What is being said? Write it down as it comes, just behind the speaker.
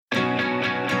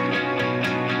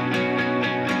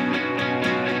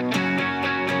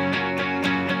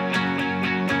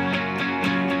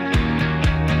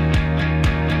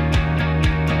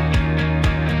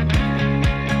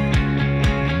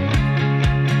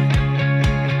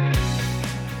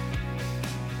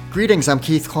Greetings, I'm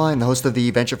Keith Klein, the host of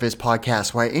the VentureFizz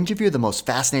podcast, where I interview the most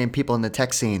fascinating people in the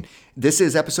tech scene. This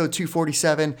is episode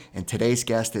 247, and today's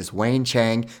guest is Wayne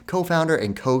Chang, co-founder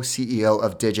and co-CEO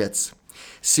of Digits.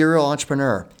 Serial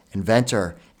entrepreneur,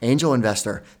 inventor, angel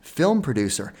investor, film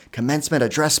producer, commencement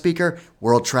address speaker,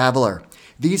 world traveler.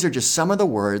 These are just some of the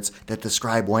words that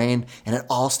describe Wayne, and it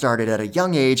all started at a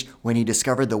young age when he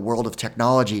discovered the world of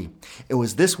technology. It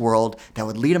was this world that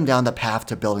would lead him down the path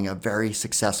to building a very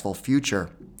successful future.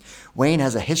 Wayne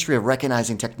has a history of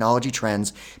recognizing technology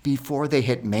trends before they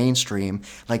hit mainstream,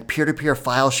 like peer-to-peer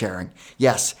file sharing.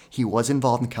 Yes, he was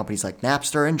involved in companies like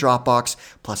Napster and Dropbox,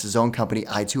 plus his own company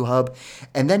i2Hub.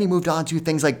 And then he moved on to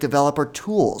things like developer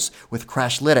tools with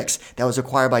Crashlytics that was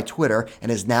acquired by Twitter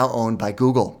and is now owned by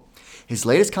Google. His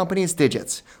latest company is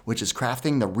Digits, which is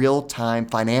crafting the real-time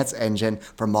finance engine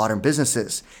for modern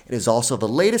businesses. It is also the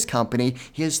latest company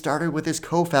he has started with his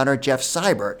co-founder, Jeff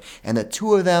Seibert, and the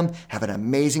two of them have an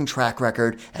amazing track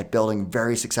record at building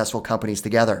very successful companies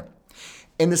together.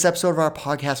 In this episode of our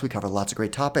podcast, we cover lots of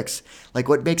great topics, like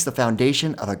what makes the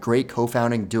foundation of a great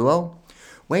co-founding duo,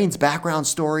 Wayne's background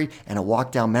story, and a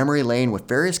walk down memory lane with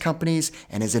various companies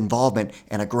and his involvement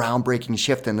in a groundbreaking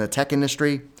shift in the tech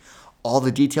industry, all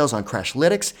the details on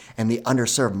Crashlytics and the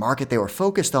underserved market they were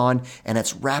focused on and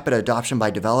its rapid adoption by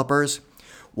developers,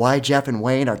 why Jeff and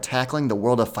Wayne are tackling the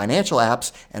world of financial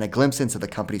apps and a glimpse into the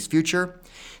company's future,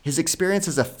 his experience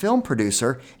as a film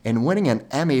producer and winning an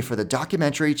Emmy for the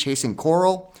documentary Chasing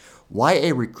Coral, why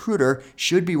a recruiter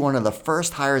should be one of the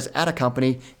first hires at a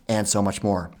company, and so much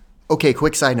more. Okay,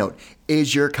 quick side note.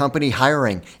 Is your company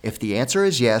hiring? If the answer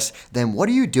is yes, then what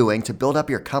are you doing to build up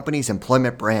your company's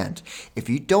employment brand? If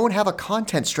you don't have a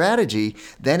content strategy,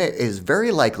 then it is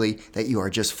very likely that you are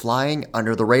just flying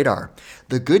under the radar.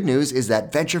 The good news is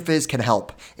that VentureFizz can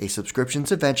help. A subscription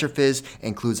to VentureFizz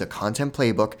includes a content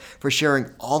playbook for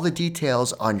sharing all the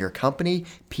details on your company,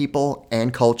 people,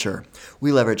 and culture.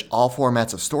 We leverage all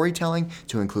formats of storytelling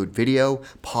to include video,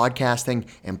 podcasting,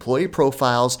 employee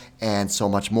profiles, and so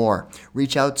much more.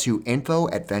 Reach out to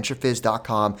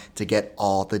info@venturefizz.com to get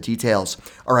all the details.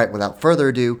 All right, without further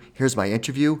ado, here's my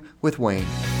interview with Wayne.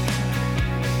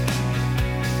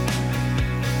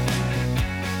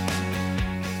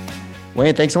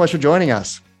 Wayne, thanks so much for joining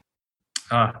us.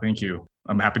 Thank you.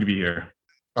 I'm happy to be here.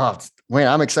 Wayne,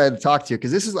 I'm excited to talk to you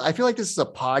because I feel like this is a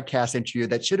podcast interview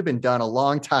that should have been done a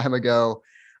long time ago.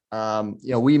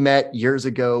 We met years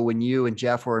ago when you and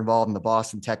Jeff were involved in the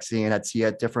Boston tech scene. I'd see you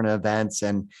at different events,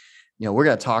 and we're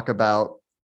going to talk about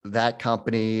that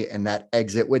company and that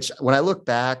exit, which when I look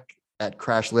back at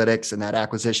Crashlytics and that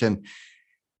acquisition,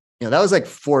 that was like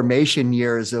formation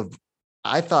years of,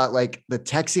 I thought, like the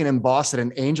tech scene in Boston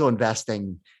and angel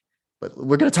investing, but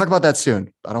we're going to talk about that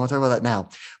soon. I don't want to talk about that now.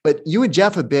 But you and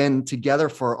Jeff have been together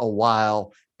for a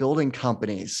while building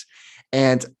companies.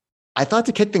 And I thought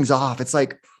to kick things off, it's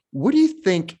like, what do you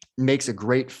think makes a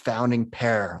great founding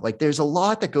pair? Like there's a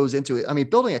lot that goes into it. I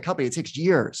mean, building a company, it takes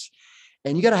years.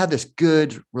 And you got to have this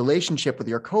good relationship with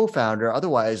your co-founder.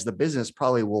 Otherwise, the business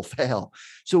probably will fail.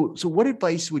 So what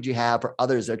advice would you have for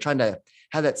others that are trying to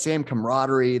have that same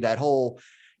camaraderie, that whole,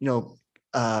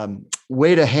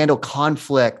 way to handle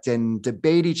conflict and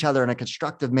debate each other in a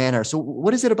constructive manner? So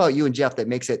what is it about you and Jeff that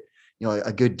makes it,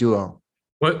 a good duo?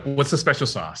 What's the special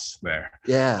sauce there?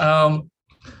 Yeah.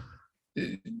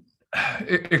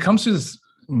 It comes to this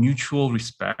mutual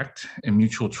respect and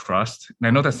mutual trust. And I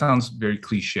know that sounds very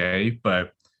cliche,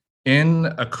 but in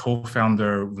a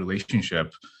co-founder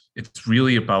relationship, it's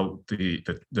really about the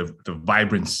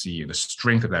vibrancy and the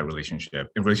strength of that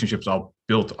relationship. And relationships are all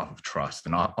built off of trust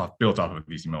and built off of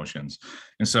these emotions.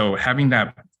 And so having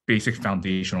that basic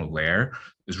foundational layer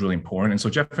is really important. And so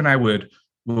Jeff and I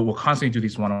we'll constantly do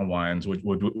these one-on-ones.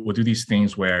 We'll do these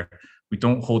things where we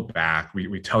don't hold back.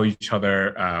 We tell each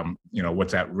other,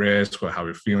 what's at risk or how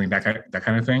we're feeling, that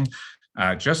kind of thing,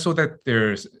 just so that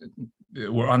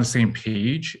we're on the same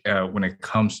page when it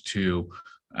comes to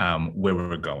where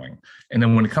we're going. And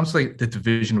then when it comes to like the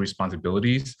division of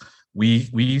responsibilities,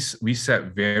 we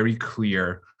set very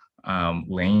clear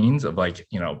lanes of like,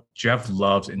 Jeff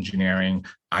loves engineering,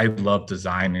 I love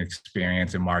design and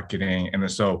experience and marketing, and then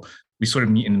so we sort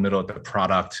of meet in the middle of the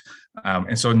product.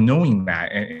 And so knowing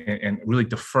that and really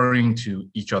deferring to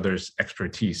each other's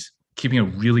expertise, keeping a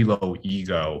really low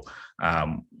ego,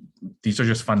 these are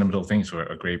just fundamental things for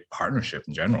a great partnership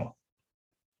in general.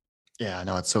 Yeah,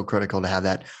 no, it's so critical to have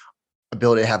that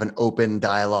ability to have an open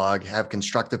dialogue, have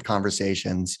constructive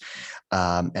conversations.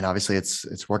 And obviously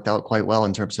it's worked out quite well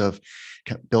in terms of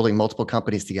building multiple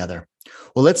companies together.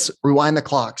 Well, let's rewind the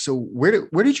clock. So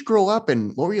where did you grow up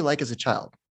and what were you like as a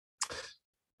child?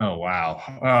 Oh wow.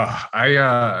 I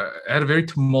had a very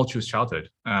tumultuous childhood.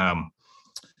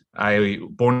 I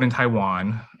born in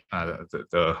Taiwan,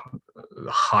 the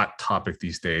hot topic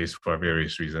these days for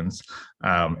various reasons,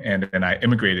 and then I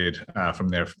immigrated from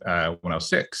there when I was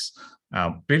 6.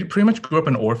 Pretty much grew up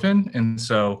an orphan, and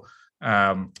so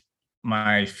um,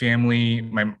 my family,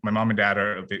 my mom and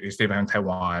dad they stayed behind in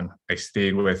Taiwan. I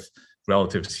stayed with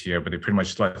relatives here, but they pretty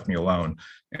much left me alone,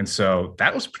 and so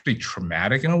that was pretty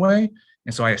traumatic in a way.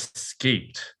 And so I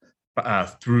escaped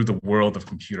through the world of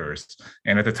computers.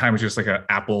 And at the time, it was just like an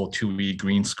Apple IIe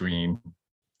green screen.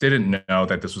 Didn't know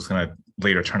that this was going to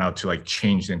later turn out to like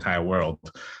change the entire world.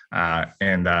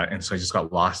 And so I just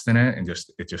got lost in it, and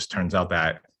it just turns out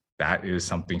that that is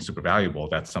something super valuable.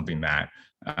 That's something that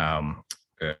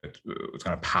it's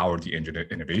going to power the engine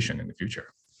of innovation in the future.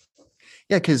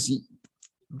 Yeah, because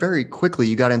very quickly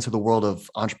you got into the world of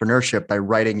entrepreneurship by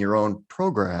writing your own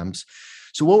programs.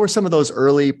 So what were some of those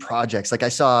early projects? Like I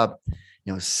saw,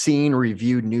 Scene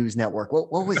Reviewed News Network.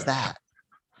 What was that?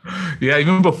 Yeah,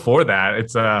 even before that,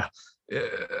 it's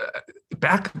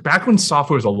back when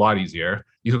software was a lot easier.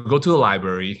 You could go to the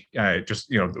library, take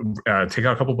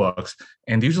out a couple books,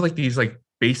 and these are like these like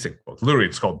basic books. Literally,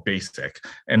 it's called Basic,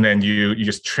 and then you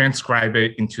just transcribe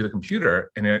it into the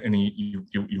computer, and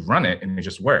you run it, and it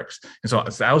just works. And so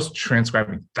I was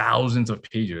transcribing thousands of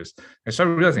pages. I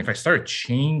started realizing if I started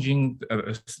changing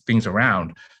things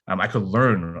around, I could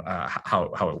learn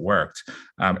how it worked.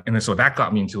 And then so that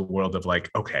got me into the world of like,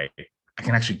 okay, I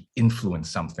can actually influence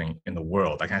something in the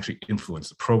world. I can actually influence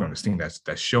the program, this thing that's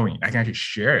showing. I can actually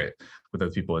share it with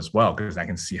other people as well, because I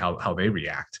can see how they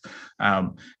react.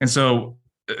 And so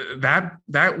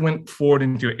that went forward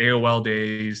into AOL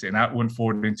days, and that went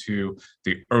forward into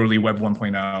the early Web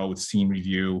 1.0 with Scene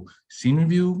Review. Scene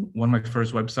Review, one of my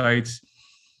first websites.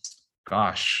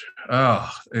 Gosh, I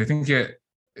think it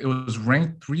was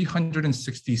ranked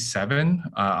 367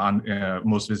 on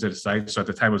most visited sites. So at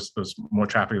the time, it was more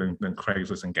traffic than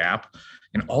Craigslist and Gap.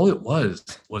 And all it was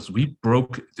we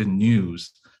broke the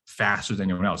news faster than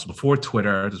anyone else. Before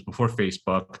Twitter, this is before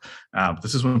Facebook.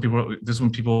 This is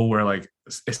when people were like,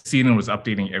 CNN was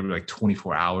updating every like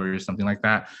 24 hours, something like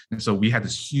that. And so we had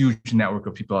this huge network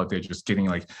of people out there just getting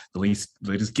like the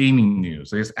latest gaming news,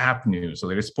 the latest app news, the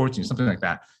latest sports news, something like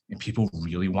that. And people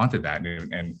really wanted that.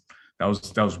 And that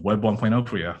was Web 1.0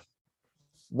 for you.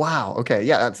 Wow. Okay.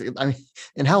 Yeah.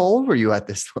 And how old were you at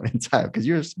this point in time? Because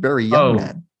you're very young Oh,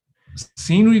 then.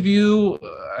 Scene Review,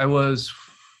 I was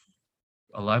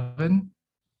 11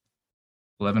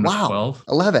 or Wow. 12.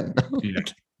 11. Yeah.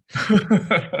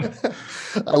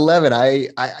 11.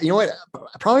 You know what?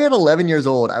 Probably at 11 years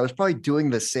old, I was probably doing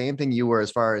the same thing you were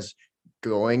as far as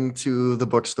going to the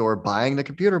bookstore, buying the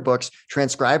computer books,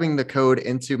 transcribing the code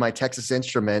into my Texas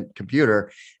Instrument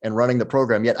computer and running the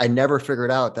program. Yet I never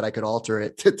figured out that I could alter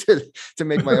it to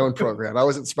make my own program. I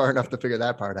wasn't smart enough to figure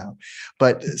that part out.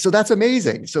 But so that's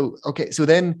amazing. So, okay. So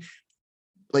then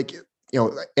like,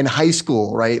 in high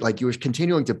school, right? Like you were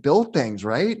continuing to build things,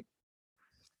 right?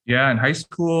 Yeah, in high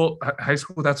school,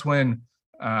 that's when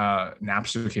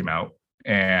Napster came out.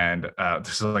 And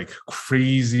this is like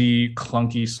crazy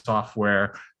clunky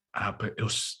software, but it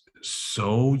was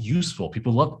so useful.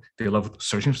 They love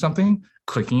searching for something,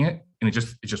 clicking it, and it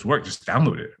just worked. Just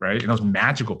download it, right? And it was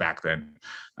magical back then.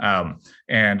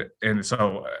 And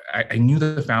so I knew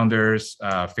the founders,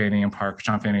 Sean Fanning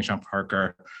and Sean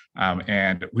Parker,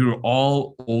 and we were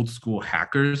all old school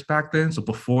hackers back then. So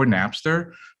before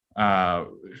Napster,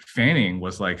 Fanning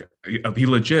was like, he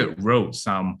legit wrote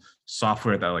some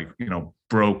software that like,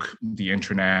 broke the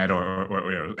internet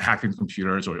or hacking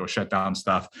computers or shut down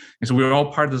stuff. And so we were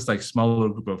all part of this like small little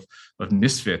group of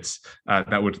misfits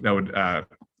that would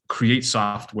create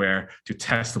software to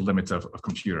test the limits of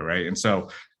computer, right? And so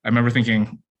I remember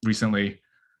thinking recently,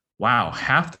 wow,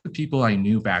 half the people I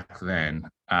knew back then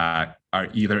are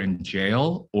either in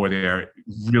jail or they're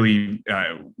really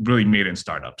made in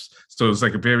startups. So it was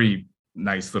like a very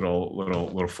nice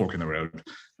little fork in the road.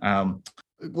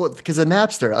 Well, because of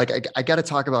Napster, like I got to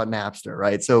talk about Napster,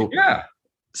 right? So Yeah.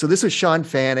 So this was Sean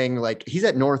Fanning, like he's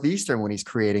at Northeastern when he's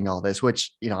creating all this,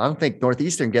 which, I don't think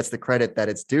Northeastern gets the credit that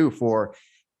it's due for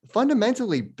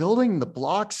fundamentally building the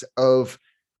blocks of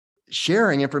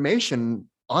sharing information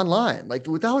online. Like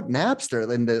without Napster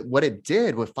and what it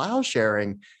did with file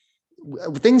sharing,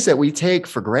 things that we take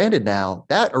for granted now,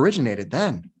 that originated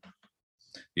then.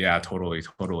 Yeah, totally.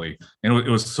 And it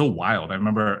was so wild. I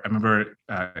remember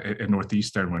at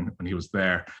Northeastern when he was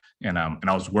there, and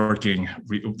I was working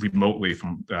remotely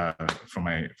from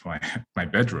my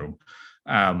bedroom.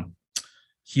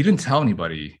 he didn't tell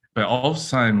anybody, but all of a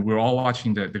sudden we're all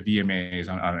watching the VMAs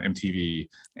on MTV,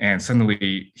 and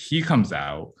suddenly he comes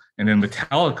out, and then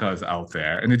Metallica is out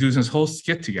there, and they're doing this whole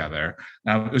skit together.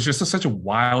 It was just such a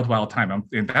wild time,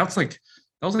 and that was like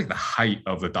the height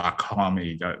of the .com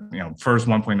age, first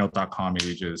 1.0 .com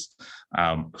ages.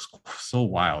 It was so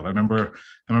wild. I remember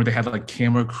they had like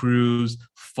camera crews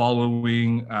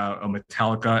following a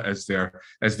Metallica as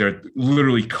they're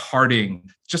literally carting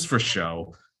just for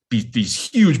show these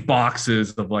huge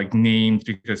boxes of like names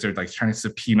because they're like trying to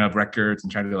subpoena records and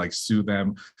trying to like sue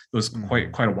them. It was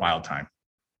quite a wild time.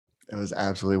 It was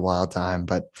absolutely wild time.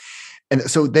 And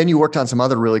so then you worked on some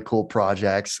other really cool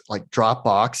projects like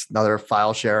Dropbox, another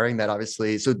file sharing that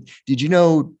obviously. So did you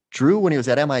know Drew when he was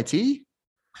at MIT?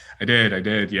 I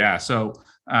did. Yeah. So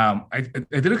I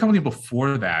did a company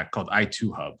before that called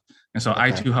i2Hub. And so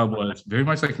okay. i2Hub was very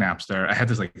much like Napster. I had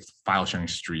this like file sharing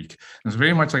streak. It was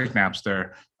very much like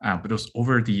Napster, but it was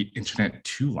over the Internet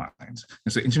 2 lines.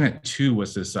 And so Internet 2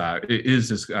 was it is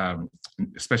this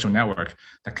special network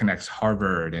that connects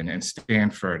Harvard and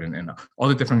Stanford and all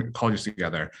the different colleges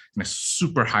together in a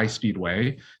super high speed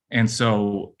way. And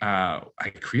so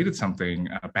I created something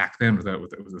back then with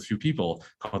a few people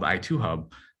called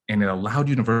i2Hub. And it allowed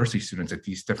university students at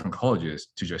these different colleges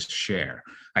to just share.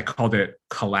 I called it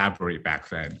collaborate back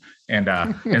then. And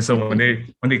so when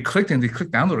they clicked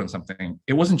download on something,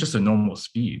 it wasn't just a normal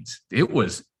speeds. It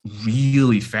was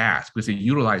really fast because they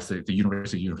utilized the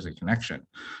university connection.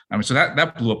 So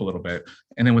that blew up a little bit.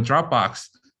 And then with Dropbox,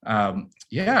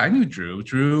 I knew Drew.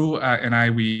 Drew and I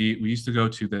we used to go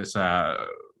to this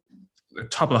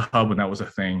top of the hub when that was a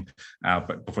thing,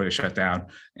 but before they shut down.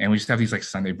 And we used to have these like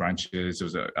Sunday brunches. It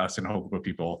was us and a whole group of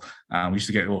people. We used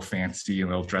to get a little fancy and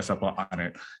a little dress up on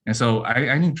it. And so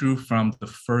I knew Drew from the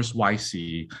first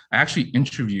YC. I actually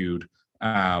interviewed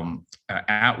at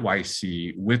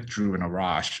YC with Drew and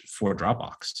Arash for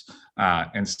Dropbox.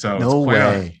 And so no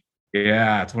way.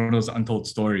 Yeah, it's one of those untold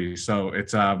stories. So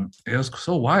it was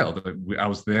so wild. I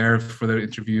was there for the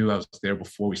interview. I was there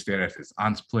before we stayed at his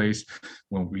aunt's place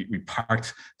when we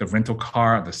parked the rental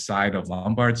car on the side of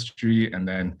Lombard Street, and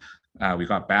then we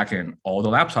got back and all the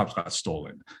laptops got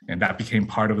stolen, and that became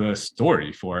part of the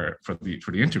story for the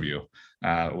interview.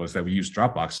 Was that we used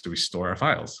Dropbox to restore our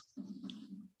files.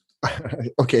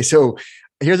 Okay, so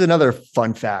here's another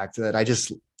fun fact that I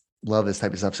just love this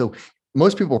type of stuff. So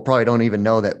most people probably don't even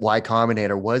know that Y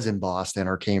Combinator was in Boston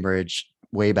or Cambridge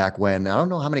way back when. I don't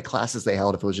know how many classes they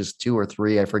held, if it was just 2 or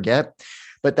 3, I forget.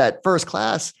 But that first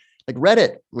class, like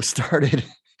Reddit was started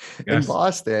in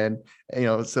Boston,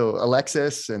 so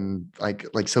Alexis and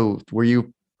so were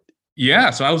you? Yeah.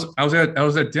 So I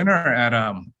was at dinner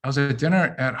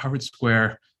at Harvard Square.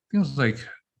 I think it was like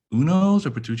Uno's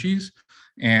or Bertucci's.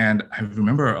 And I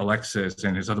remember Alexis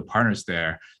and his other partners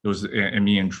there. It was and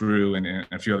me and Drew and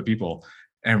a few other people.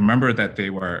 And I remember that they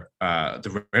were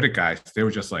the Reddit guys. They were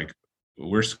just like,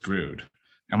 "We're screwed."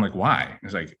 I'm like, "Why?"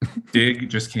 It's like, Dig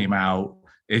just came out.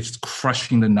 It's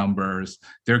crushing the numbers.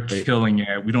 They're killing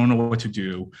it. We don't know what to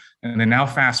do. And then now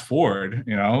fast forward,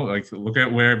 like look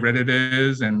at where Reddit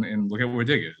is and look at where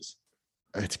Dig is.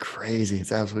 It's crazy.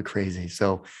 It's absolutely crazy.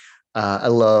 So I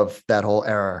love that whole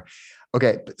era.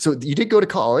 Okay, so you did go to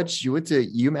college. You went to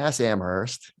UMass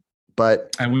Amherst,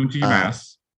 but I went to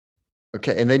UMass.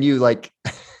 Okay, and then you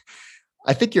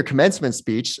I think your commencement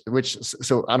speech,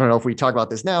 so I don't know if we talk about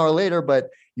this now or later, but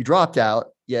you dropped out.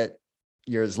 Yet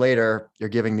years later, you're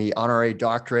giving the honorary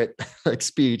doctorate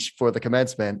speech for the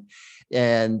commencement,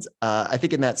 and I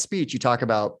think in that speech you talk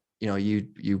about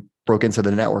you broke into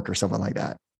the network or something like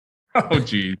that. Oh,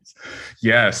 geez.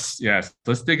 Yes.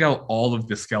 Let's dig out all of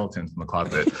the skeletons in the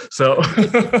closet. So,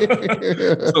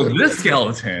 so this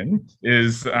skeleton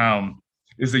is the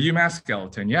UMass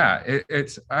skeleton. Yeah.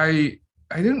 I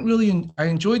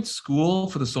enjoyed school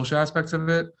for the social aspects of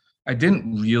it. I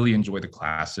didn't really enjoy the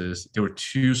classes. They were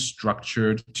too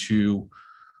structured, too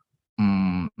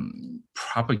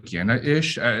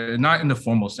propaganda-ish, not in the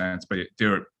formal sense, but they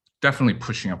were definitely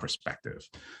pushing a perspective.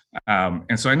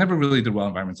 And so I never really did well in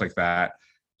environments like that.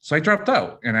 So I dropped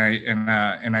out and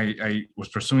I was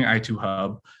pursuing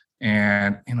i2Hub,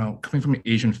 and, coming from an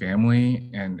Asian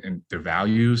family and their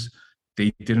values,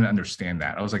 they didn't understand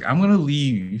that. I was like, I'm going to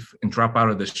leave and drop out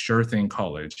of this sure thing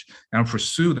college and I'll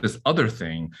pursue this other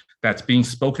thing that's being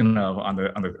spoken of on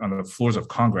the floors of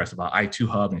Congress about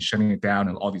i2Hub and shutting it down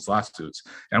and all these lawsuits.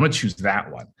 And I'm going to choose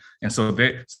that one. And so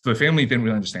the family didn't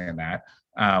really understand that.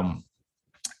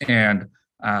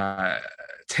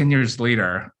 10 years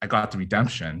later, I got the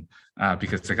redemption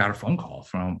because I got a phone call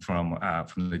from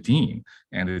the dean,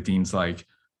 and the dean's like,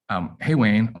 "Hey,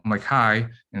 Wayne." I'm like, "Hi,"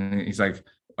 and he's like,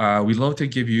 we'd love to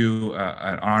give you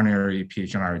an honorary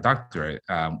PhD honorary doctorate.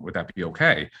 Would that be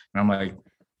okay? And I'm like,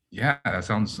 yeah, that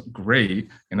sounds great.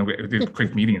 And then we did a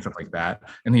quick meeting and stuff like that.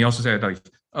 And he also said, like,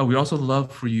 oh, we also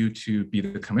love for you to be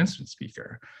the commencement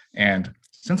speaker. And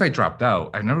since I dropped out,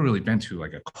 I've never really been to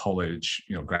like a college,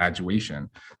 graduation.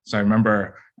 So I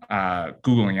remember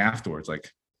Googling afterwards,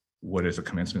 like, what is a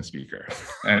commencement speaker?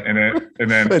 And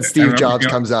then Steve Jobs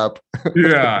comes up.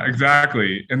 Yeah,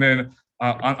 exactly. And then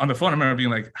on the phone, I remember being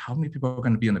like, how many people are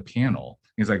going to be in the panel?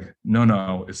 He's like,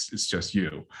 no, it's just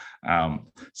you.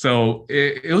 So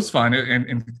it was fun.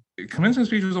 And commencement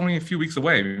speech was only a few weeks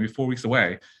away, maybe 4 weeks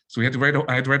away. So I had to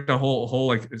write the whole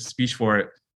like speech for it.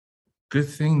 Good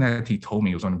thing that he told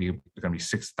me it was going to be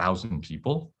 6,000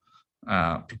 people.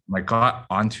 I got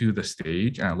onto the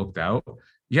stage and I looked out.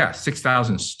 Yeah,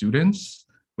 6,000 students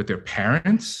with their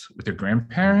parents, with their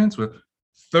grandparents, with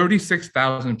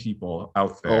 36,000 people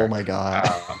out there. Oh my God.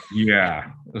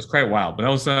 Yeah, it was quite wild. But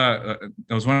that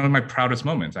was one of my proudest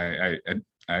moments. It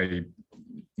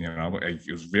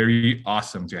was very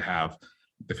awesome to have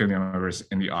the family members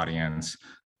in the audience.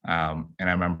 And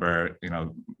I remember,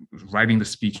 writing the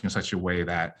speech in such a way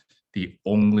that the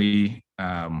only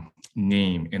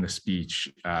name in the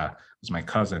speech was my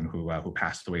cousin who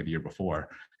passed away the year before.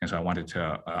 And so I wanted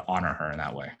to honor her in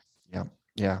that way. Yeah.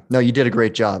 Yeah. No, you did a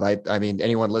great job. I mean,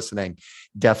 anyone listening,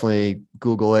 definitely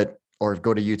Google it or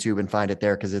go to YouTube and find it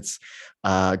there because it's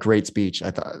a great speech.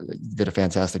 I thought you did a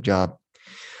fantastic job.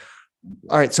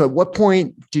 All right. So at what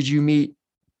point did you meet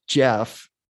Jeff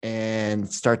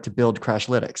and start to build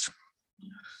Crashlytics?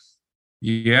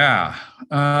 Yeah.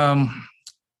 I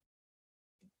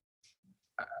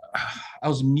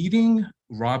was meeting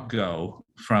Rob Go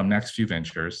from Next Few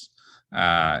Ventures.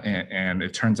 And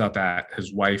it turns out that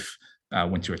his wife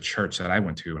went to a church that I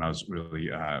went to when I was really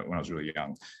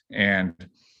young. And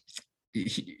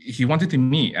he wanted to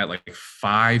meet at like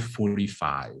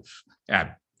 5:45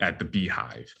 at the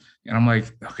Beehive. And I'm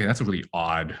like, okay, that's a really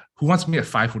odd. Who wants to meet at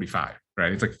 5:45?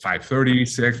 Right? It's like 5:30,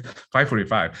 6,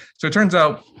 5:45. So it turns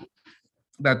out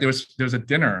that there was a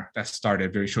dinner that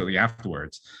started very shortly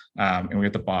afterwards, and we were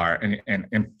at the bar,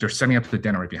 and they're setting up the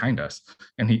dinner right behind us.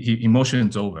 And he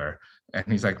motions over, and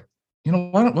he's like,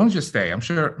 why don't you stay? I'm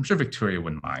sure Victoria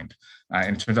wouldn't mind.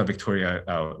 And it turns out Victoria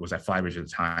was at Flybridge at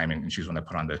the time, and she was the one that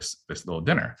put on this little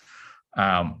dinner.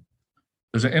 It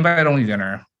was an invite-only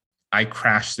dinner. I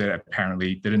crashed it,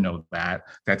 apparently, didn't know that.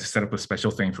 They had to set up a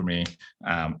special thing for me.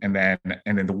 And then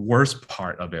the worst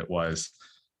part of it was,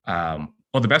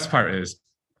 the best part is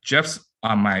Jeff's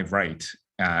on my right.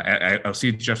 I'll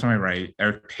see Jeff's on my right.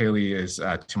 Eric Paley is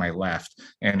to my left.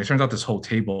 And it turns out this whole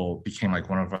table became like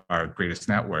one of our greatest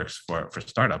networks for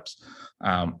startups.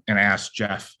 And I asked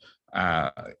Jeff,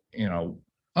 oh,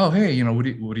 hey,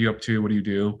 what are you up to? What do you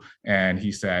do? And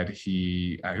he said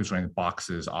he was running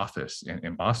Box's office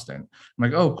in Boston. I'm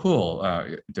like, oh, cool.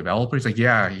 Developer? He's like,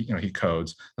 yeah, he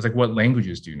codes. I was like, what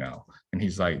languages do you know? And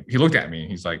he's like, he looked at me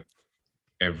and he's like,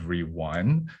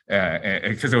 everyone,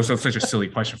 because it was such a silly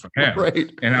question from him.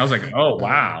 Right. And I was like, oh,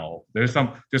 wow,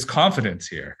 there's confidence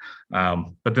here.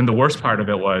 But then the worst part of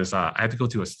it was I had to go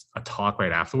to a talk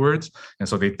right afterwards. And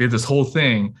so they did this whole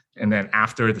thing. And then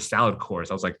after the salad course,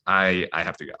 I was like, I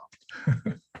have to go.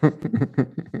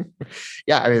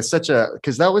 Yeah. I mean, it's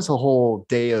because that was a whole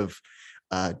day of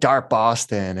Dart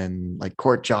Boston and like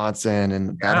Court Johnson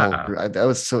and that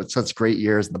was such great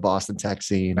years in the Boston tech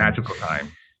scene. Magical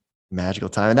time.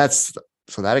 And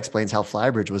that explains how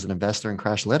Flybridge was an investor in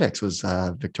Crashlytics, was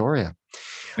Victoria.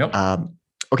 Yep.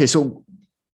 Okay, so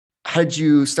how did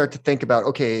you start to think about,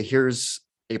 okay, here's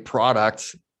a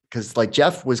product? Because like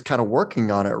Jeff was kind of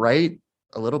working on it, right?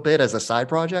 A little bit as a side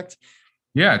project.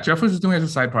 Yeah, Jeff was doing it as a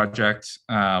side project.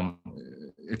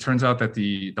 It turns out that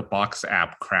the Box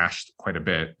app crashed quite a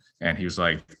bit, and he was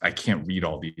like, I can't read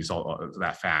all these all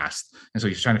that fast. And so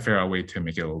he's trying to figure out a way to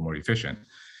make it a little more efficient.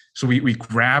 So we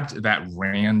grabbed that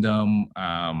random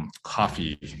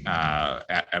coffee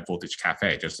at Voltage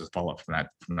Cafe just to follow up from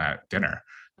that dinner,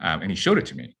 and he showed it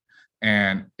to me,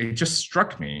 and it just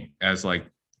struck me as like,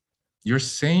 you're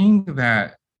saying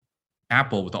that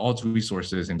Apple, with all its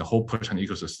resources and the whole push on the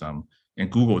ecosystem,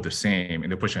 and Google the same,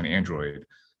 and they're pushing on Android,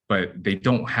 but they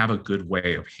don't have a good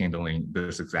way of handling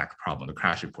this exact problem, the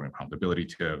crash reporting problem, the ability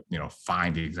to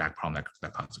find the exact problem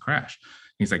that caused the crash.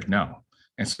 He's like, no.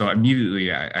 And so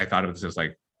immediately I thought of this as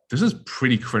like, this is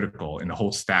pretty critical in the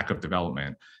whole stack of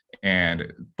development.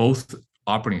 And both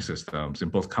operating systems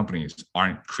and both companies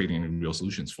aren't creating any real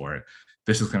solutions for it.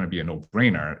 This is going to be a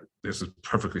no-brainer. This is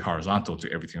perfectly horizontal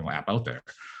to every single app out there.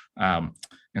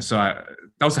 And so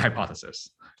that was the hypothesis.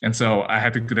 And so I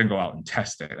had to then go out and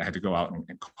test it. I had to go out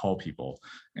and call people.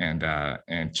 And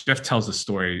Jeff tells the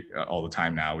story all the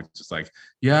time now, which is like,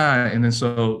 yeah. And then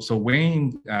so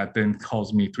Wayne then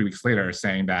calls me 3 weeks later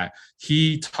saying that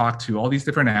he talked to all these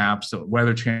different apps, so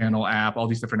Weather Channel app, all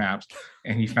these different apps,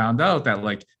 and he found out that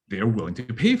like they're willing to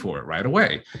pay for it right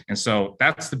away. And so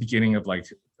that's the beginning of like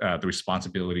the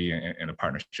responsibility and the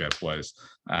partnership was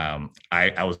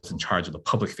I was in charge of the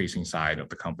public facing side of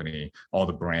the company, all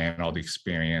the brand, all the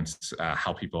experience,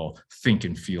 how people think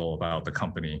and feel about the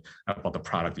company, about the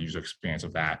product, the user experience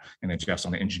of that. And then Jeff's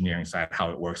on the engineering side,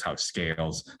 how it works, how it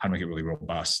scales, how to make it really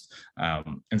robust.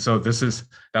 And so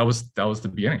that was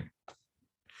the beginning.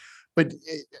 But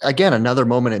again, another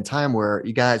moment in time where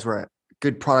you guys were a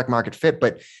good product market fit,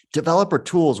 but developer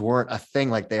tools weren't a thing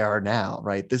like they are now,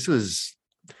 right? This was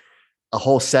a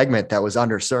whole segment that was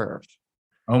underserved.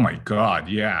 Oh my God.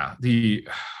 Yeah. If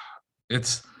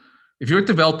you're a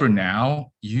developer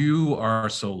now, you are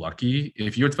so lucky.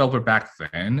 If you're a developer back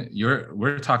then,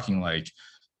 we're talking like,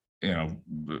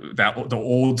 that the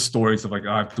old stories of like,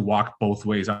 oh, I have to walk both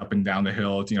ways up and down the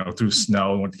hill, through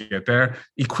snow and want to get there.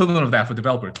 Equivalent of that for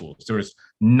developer tools. There was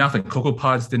nothing.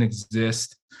 CocoaPods didn't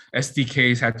exist.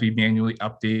 SDKs had to be manually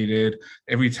updated.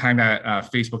 Every time that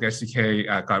Facebook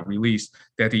SDK got released,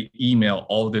 they had to email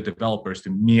all of the developers to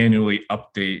manually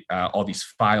update all these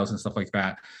files and stuff like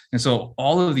that. And so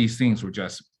all of these things were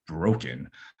just broken.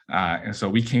 And so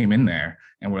we came in there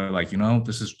and we're like,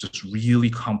 this is just really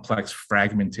complex,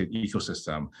 fragmented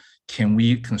ecosystem. Can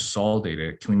we consolidate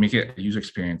it? Can we make it a user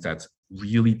experience that's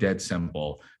really dead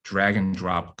simple, drag and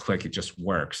drop, click, it just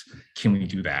works? Can we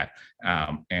do that?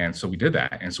 And so we did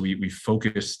that. And so we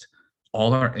focused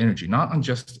all our energy, not on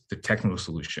just the technical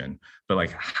solution, but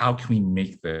like, how can we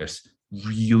make this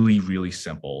really, really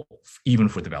simple, even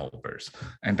for developers?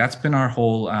 And that's been our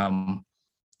whole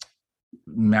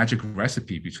magic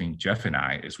recipe between Jeff and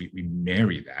I is we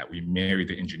marry that. We marry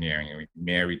the engineering and we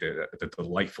marry the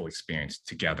delightful experience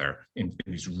together in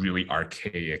these really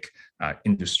archaic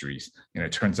industries. And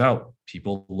it turns out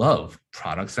people love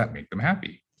products that make them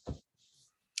happy.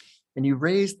 And you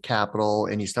raised capital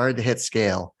and you started to hit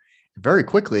scale. Very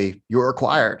quickly, you were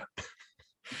acquired,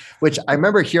 which I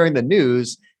remember hearing the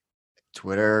news,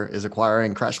 Twitter is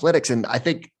acquiring Crashlytics. And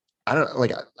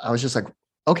I was just like,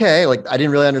 okay, like I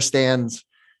didn't really understand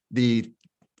the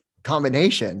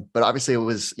combination, but obviously it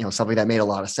was, something that made a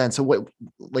lot of sense. So what,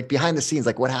 like behind the scenes,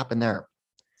 like what happened there?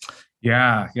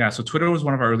 Yeah. So Twitter was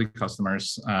one of our early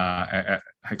customers. I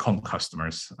call them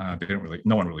customers.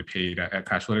 No one really paid at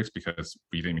Crashlytics because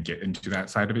we didn't even get into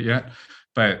that side of it yet.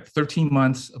 But about 13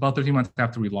 months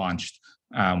after we launched,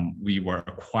 we were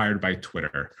acquired by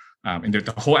Twitter. And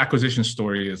the whole acquisition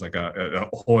story is like a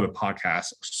whole other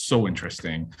podcast, so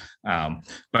interesting.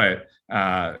 But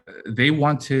they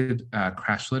wanted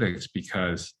Crashlytics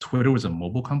because Twitter was a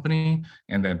mobile company,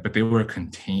 but they were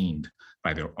contained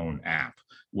by their own app,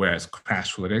 whereas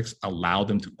Crashlytics allowed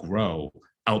them to grow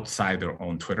outside their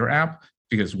own Twitter app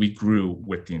because we grew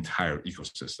with the entire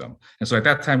ecosystem. And so at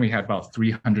that time, we had about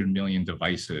 300 million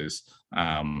devices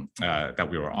that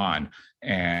we were on.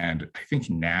 And I think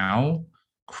now,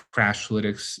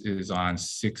 Crashlytics is on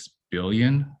 6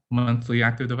 billion monthly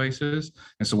active devices.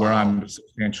 And so we're on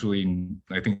substantially,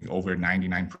 I think, over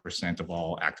 99% of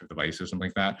all active devices, something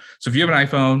like that. So if you have an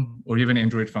iPhone or you have an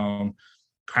Android phone,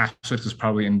 Crashlytics is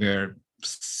probably in there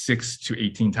 6 to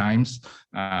 18 times,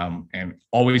 and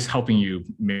always helping you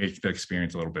make the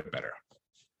experience a little bit better.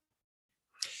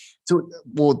 So,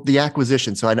 the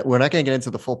acquisition. So we're not going to get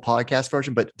into the full podcast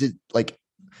version, but did like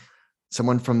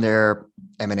someone from their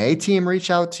M&A team reach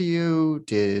out to you?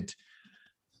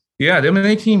 Yeah, the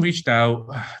M&A team reached out.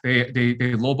 They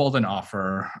lowballed an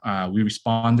offer. We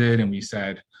responded and we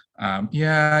said,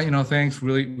 thanks.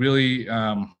 Really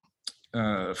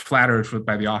flattered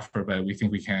by the offer, but we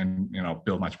think we can,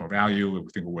 build much more value. We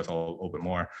think we're worth a little bit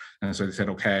more. And so they said,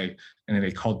 okay. And then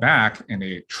they called back and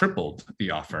they tripled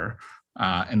the offer.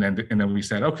 And then we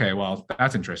said, okay, well,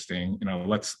 that's interesting.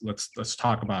 Let's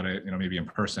talk about it, maybe in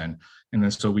person. And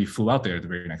then so we flew out there the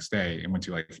very next day and went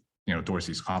to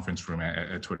Dorsey's conference room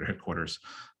at Twitter headquarters.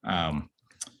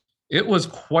 It was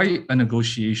quite a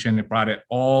negotiation. It brought it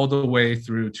all the way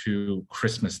through to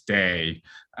Christmas Day,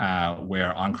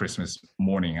 where on Christmas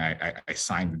morning I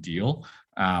signed the deal.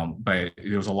 But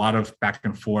there was a lot of back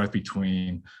and forth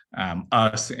between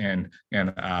us and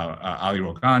Ali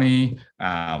Rogani.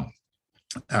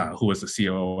 who was the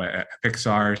COO at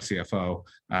Pixar, CFO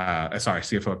at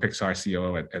Pixar,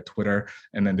 COO at Twitter.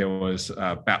 And then there was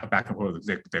back and forth with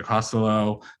Dick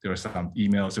Costello. There were some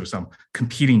emails. There were some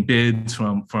competing bids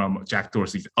from Jack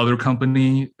Dorsey's other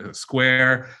company,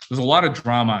 Square. There's a lot of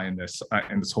drama in this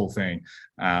whole thing.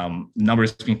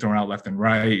 Numbers being thrown out left and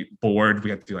right. Board. We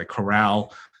had to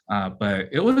corral. But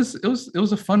it was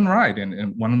a fun ride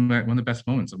and one of the best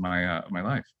moments of my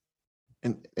life.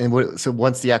 So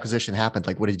once the acquisition happened,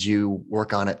 what did you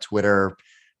work on at Twitter?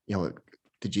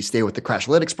 Did you stay with the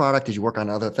Crashlytics product? Did you work on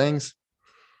other things?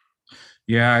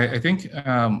 Yeah, I think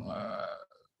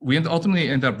we ultimately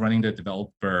ended up running the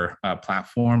developer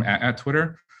platform at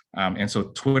Twitter. And so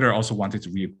Twitter also wanted to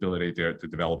rehabilitate the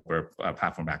developer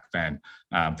platform back then.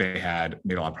 They had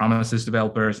made a lot of promises to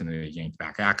developers and they yanked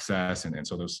back access. And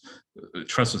so those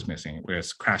trust was missing.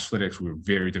 Whereas Crashlytics, we were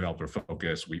very developer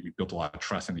focused. We built a lot of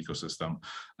trust in the ecosystem.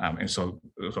 And so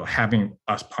having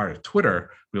us part of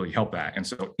Twitter really helped that. And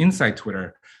so inside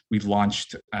Twitter, we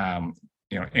launched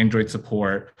Android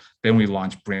support. Then we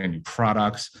launched brand new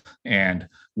products. And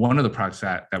one of the products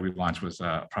that we launched was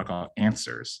a product called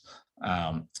Answers.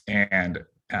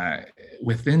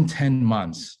 Within 10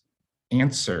 months,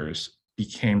 Answers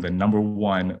became the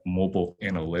 #1 mobile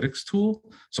analytics tool.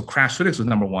 So Crashlytics was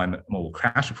 #1 mobile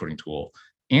crash reporting tool.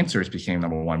 Answers became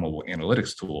 #1 mobile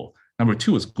analytics tool.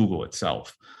 #2 was Google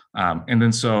itself. And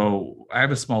then so I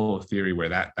have a small little theory where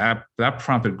that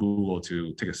prompted Google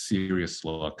to take a serious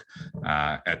look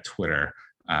at Twitter.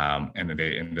 And then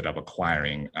they ended up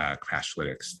acquiring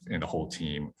Crashlytics and the whole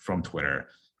team from Twitter.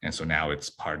 And so now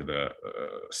it's part of the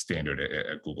standard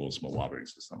at Google's mobile operating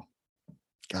system.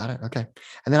 Got it. Okay.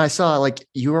 And then I saw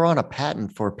you were on a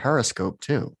patent for Periscope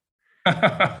too.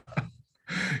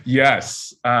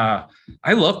 Yes.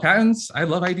 I love patents. I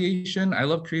love ideation. I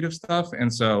love creative stuff.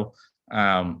 And so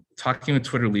talking with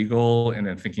Twitter Legal and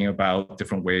then thinking about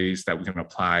different ways that we can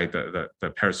apply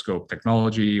the Periscope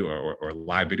technology or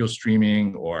live video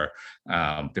streaming or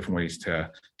different ways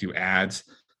to do ads.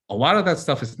 A lot of that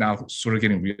stuff is now sort of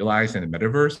getting realized in the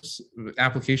metaverse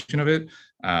application of it.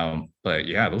 But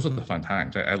yeah, those are the fun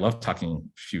times. I love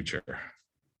talking future.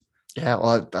 Yeah,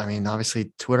 well, I mean,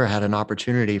 obviously Twitter had an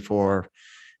opportunity for,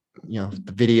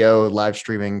 the video live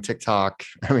streaming, TikTok.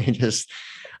 I mean, just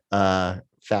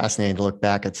fascinating to look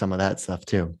back at some of that stuff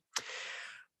too.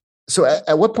 So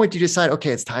at what point do you decide,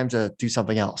 okay, it's time to do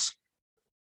something else?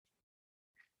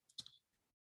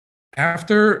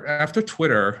 After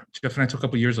Twitter, Jeff and I took a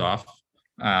couple of years off,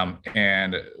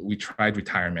 and we tried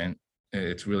retirement.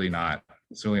 It's really not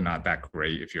that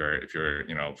great if you're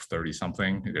 30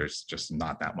 something. There's just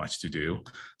not that much to do,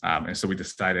 and so we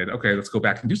decided, okay, let's go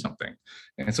back and do something.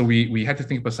 And so we had to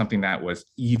think about something that was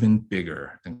even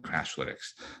bigger than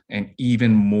Crashlytics and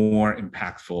even more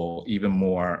impactful, even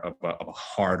more of a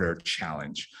harder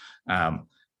challenge.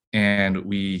 And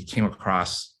we came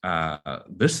across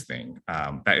this thing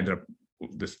that ended up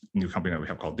this new company that we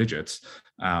have called Digits.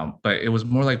 But it was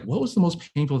more like, what was the most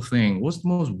painful thing? What was the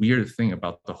most weird thing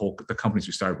about the companies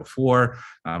we started before,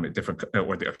 different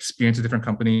or the experience of different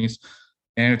companies?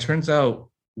 And it turns out,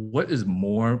 what is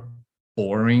more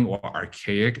boring or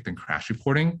archaic than crash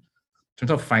reporting?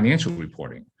 Turns out financial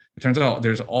reporting. It turns out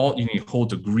you need whole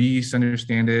degrees to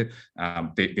understand it.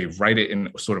 They write it in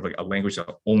sort of a language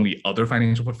that only other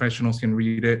financial professionals can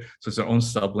read it. So it's their own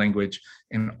sub-language.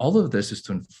 And all of this is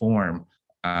to inform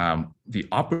the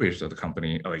operators of the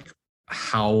company,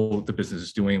 how the business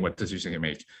is doing, what decisions they can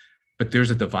make. But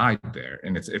there's a divide there,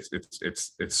 and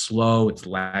it's slow, it's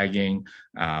lagging,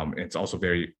 it's also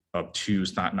very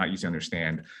obtuse, not easy to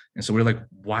understand. And so we're like,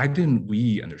 why didn't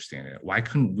we understand it? Why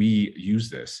couldn't we use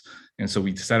this? And so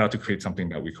we set out to create something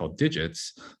that we call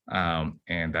Digits,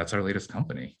 and that's our latest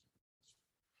company.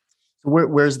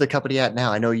 Where's the company at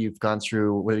now? I know you've gone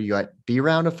through, what are you at? B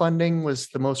round of funding was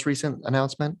the most recent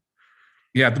announcement?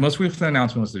 Yeah, the most recent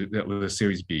announcement was the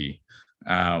Series B.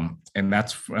 And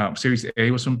that's Series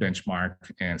A was from Benchmark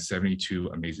and 72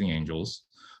 Amazing Angels.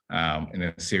 And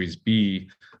then Series B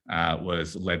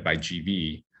was led by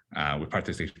GV with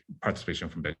participation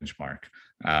from Benchmark.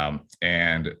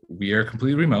 And we are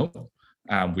completely remote.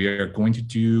 We are going to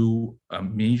do a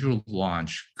major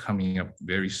launch coming up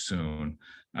very soon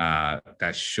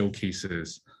that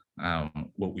showcases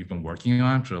what we've been working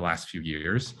on for the last few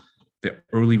years. The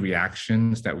early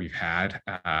reactions that we've had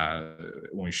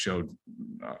when we showed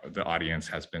the audience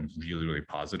has been really, really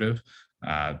positive.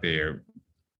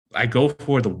 I go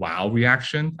for the wow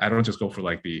reaction. I don't just go for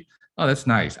oh, that's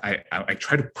nice. I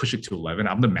try to push it to 11.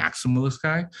 I'm the maximalist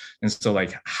guy. And so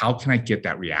how can I get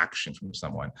that reaction from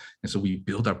someone? And so we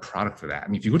build our product for that. I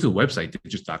mean, if you go to the website,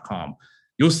 digits.com,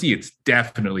 you'll see it's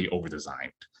definitely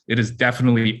over-designed. It is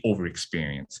definitely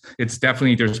over-experienced. It's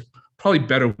definitely, there's probably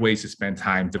better ways to spend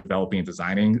time developing and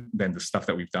designing than the stuff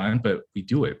that we've done, but we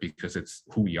do it because it's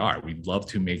who we are. We love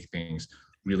to make things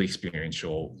really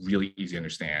experiential, really easy to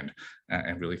understand,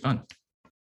 and really fun.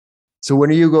 So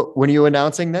when are you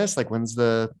announcing this? Like when's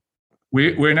the?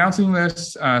 We're announcing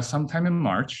this sometime in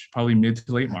March, probably mid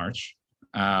to late March.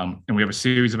 And we have a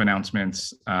series of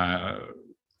announcements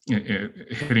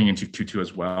hitting into Q2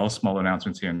 as well, small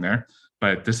announcements here and there.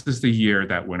 But this is the year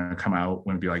that we're going to come out,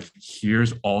 we're going to be like,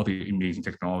 here's all the amazing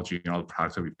technology and all the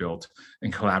products that we built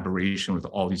in collaboration with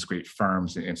all these great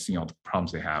firms and seeing all the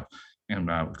problems they have. And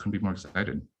we couldn't be more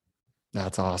excited.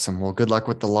 That's awesome. Well, good luck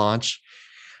with the launch.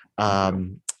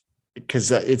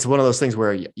 Because it's one of those things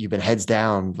where you've been heads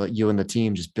down, but you and the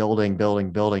team just building.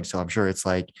 So I'm sure it's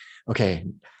like, okay,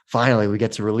 finally we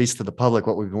get to release to the public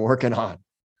what we've been working on.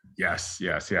 Yes.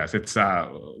 It's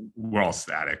we're all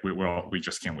ecstatic. We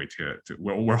just can't wait to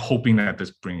we're hoping that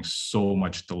this brings so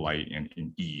much delight and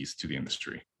ease to the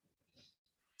industry.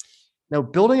 Now,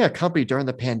 building a company during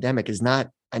the pandemic is not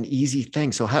an easy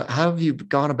thing. So how have you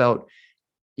gone about,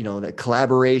 the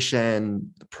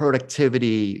collaboration, the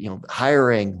productivity,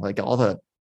 hiring, like all the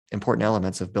important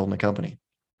elements of building a company?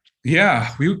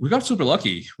 Yeah, we got super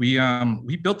lucky. We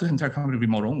built the entire company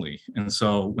remote only. And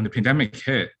so when the pandemic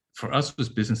hit, for us, it was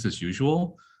business as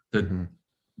usual.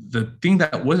 The thing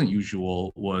that wasn't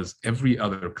usual was every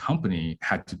other company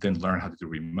had to then learn how to do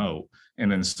remote. And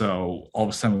then so all of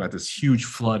a sudden we got this huge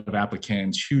flood of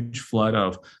applicants, huge flood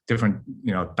of different,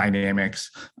 dynamics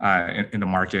in the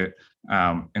market.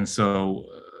 And so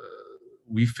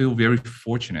we feel very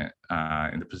fortunate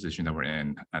in the position that we're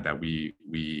in, that we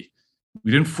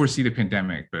didn't foresee the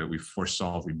pandemic, but we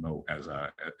foresaw remote as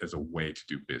a way to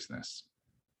do business.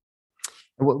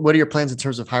 What are your plans in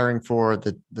terms of hiring for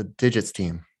the Digits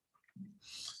team?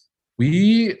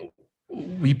 We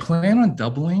plan on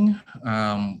doubling.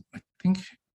 I think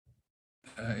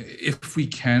if we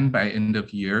can by end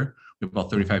of year, we have about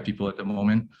 35 people at the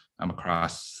moment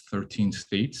across 13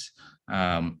 states.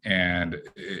 And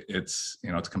it's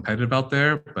competitive out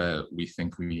there, but we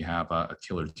think we have a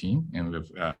killer team and we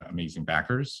have amazing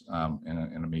backers and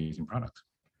an amazing product.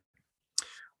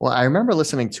 Well, I remember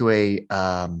listening to a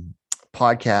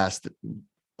podcast.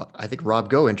 I think Rob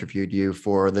Go interviewed you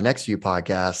for the Next View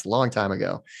podcast a long time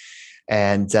ago.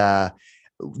 And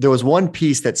there was one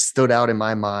piece that stood out in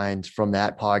my mind from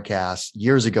that podcast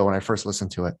years ago when I first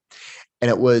listened to it. And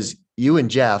it was you and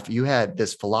Jeff, you had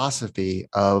this philosophy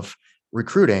of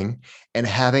recruiting and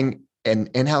having an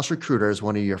in-house recruiter as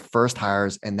one of your first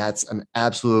hires. And that's an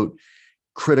absolute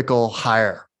critical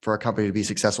hire for a company to be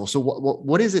successful. So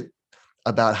what is it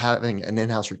about having an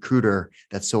in-house recruiter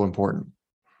that's so important?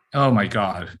 Oh my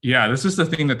God. Yeah. This is the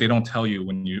thing that they don't tell you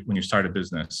when you start a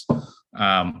business.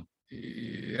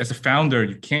 As a founder,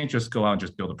 you can't just go out and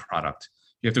just build a product.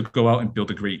 You have to go out and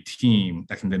build a great team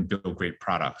that can then build great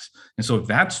products. And so if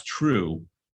that's true,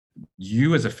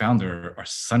 you as a founder are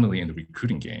suddenly in the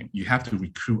recruiting game. You have to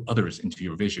recruit others into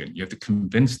your vision. You have to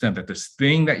convince them that this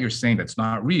thing that you're saying that's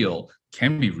not real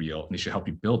can be real and they should help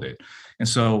you build it. And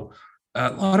so a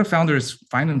lot of founders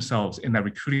find themselves in that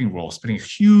recruiting role, spending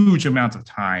huge amounts of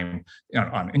time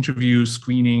on interviews,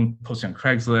 screening, posting on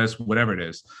Craigslist, whatever it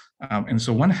is. And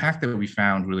so one hack that we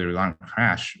found really early on in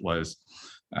Crash was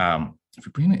if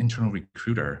we bring an internal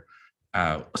recruiter,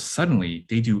 suddenly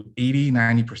they do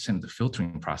 80-90% of the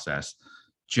filtering process.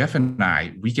 Jeff and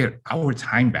I, we get our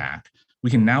time back. We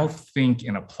can now think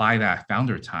and apply that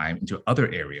founder time into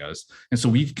other areas. And so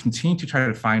we continue to try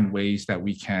to find ways that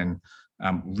we can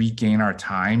regain our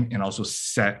time and also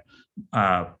set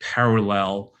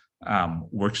parallel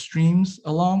work streams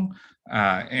along.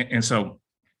 And so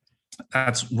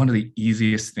that's one of the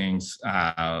easiest things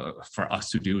for us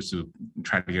to do, is to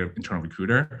try to get an internal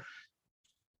recruiter.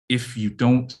 If you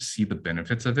don't see the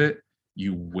benefits of it,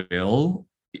 you will,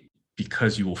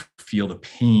 because you will feel the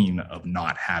pain of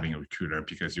not having a recruiter,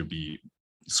 because you'll be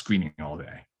screening all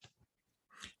day.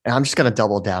 And I'm just going to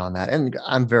double down on that. And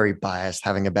I'm very biased,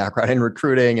 having a background in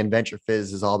recruiting, and Venture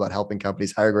Fizz is all about helping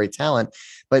companies hire great talent.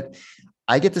 But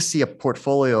I get to see a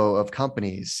portfolio of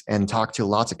companies and talk to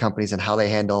lots of companies and how they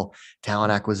handle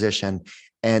talent acquisition.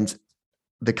 And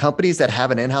the companies that have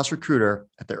an in-house recruiter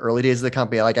at the early days of the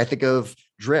company, like I think of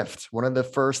Drift, one of the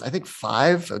first, I think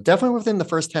 5, definitely within the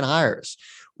first 10 hires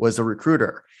was a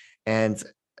recruiter. And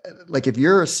like, if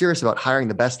you're serious about hiring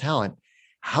the best talent,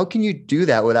 how can you do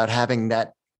that without having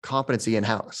that competency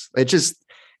in-house? It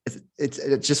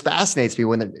just fascinates me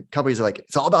when the companies are like,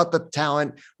 it's all about the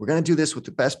talent. We're going to do this with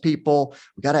the best people.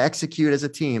 We got to execute as a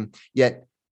team. Yet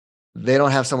they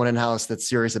don't have someone in-house that's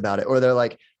serious about it. Or they're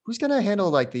like, who's going to handle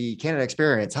like the candidate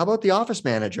experience? How about the office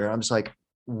manager? I'm just like,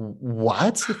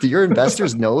 what? Do your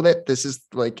investors know that this is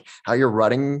like how you're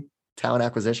running talent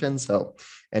acquisition? So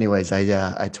anyways,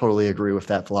 I totally agree with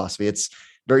that philosophy. It's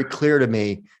very clear to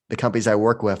me, the companies I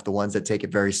work with, the ones that take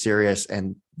it very serious,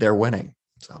 and they're winning.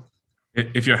 So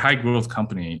if you're a high growth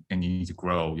company and you need to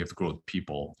grow, you have to grow with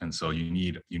people. And so you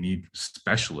need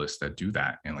specialists that do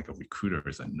that. And like a recruiter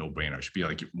is a no-brainer. It should be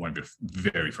like one of your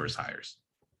very first hires.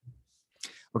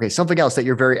 okay, something else that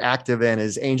you're very active in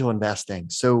is angel investing.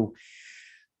 So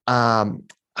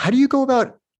how do you go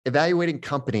about evaluating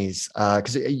companies?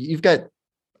 Because you've got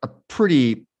a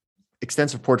pretty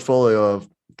extensive portfolio of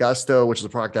Gusto, which is a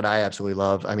product that I absolutely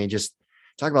love. I mean, just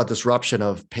talk about disruption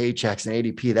of Paychecks and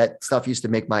ADP. That stuff used to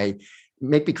make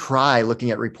me cry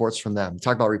looking at reports from them.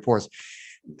 Talk about reports.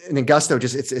 And then Gusto,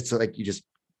 just it's like you just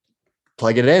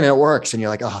plug it in and it works. And you're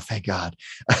like, oh, thank God.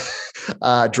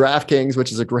 DraftKings,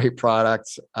 which is a great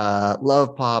product,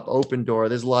 Love Pop, Open Door.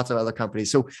 There's lots of other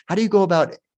companies. So how do you go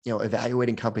about,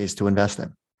 evaluating companies to invest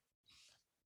in?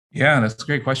 Yeah, that's a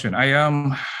great question.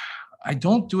 I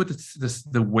don't do it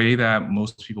the way that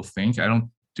most people think. I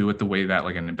don't do it the way that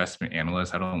like an investment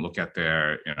analyst. I don't look at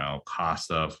their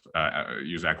cost of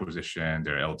user acquisition,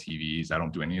 their LTVs. I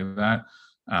don't do any of that.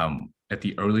 At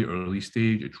the early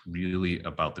stage, it's really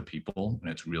about the people,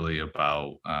 and it's really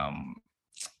about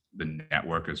the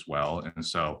network as well. And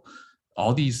so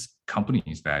all these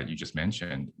companies that you just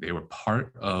mentioned, they were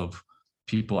part of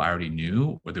people I already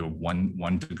knew, or they were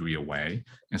one degree away,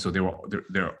 and so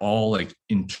they're all like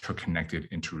interconnected,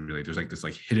 interrelated. There's like this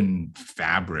like hidden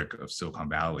fabric of Silicon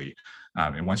Valley,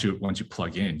 and once you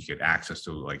plug in, you get access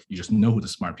to like you just know who the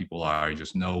smart people are. You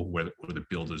just know where the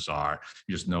builders are.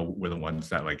 You just know where the ones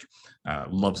that like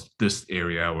loves this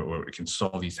area or can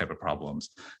solve these type of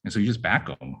problems, and so you just back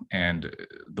them. And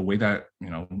the way that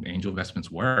angel investments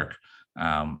work.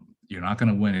 You're not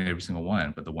going to win every single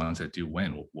one, but the ones that do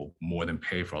win will more than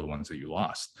pay for all the ones that you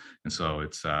lost. And so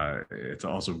it's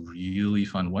also a really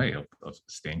fun way of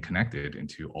staying connected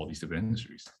into all these different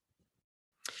industries.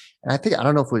 And I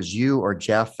don't know if it was you or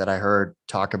Jeff that I heard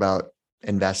talk about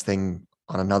investing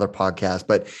on another podcast,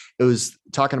 but it was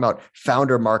talking about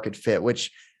founder market fit,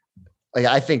 which like,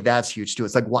 I think that's huge too.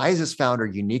 It's like, why is this founder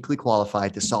uniquely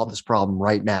qualified to solve this problem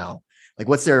right now? Like,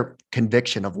 what's their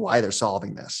conviction of why they're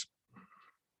solving this?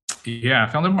 Yeah,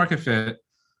 founder market fit.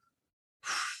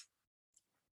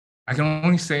 I can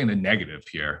only say in the negative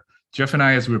here. Jeff and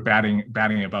I, as we were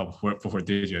batting about before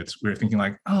digits, we were thinking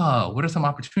like, oh, what are some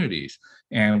opportunities?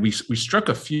 And we struck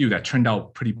a few that turned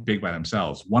out pretty big by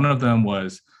themselves. One of them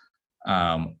was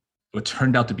what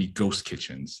turned out to be ghost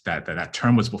kitchens. That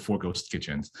term was before ghost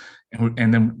kitchens,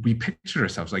 and then we pictured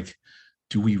ourselves like,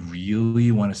 do we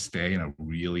really want to stay in a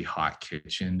really hot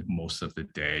kitchen most of the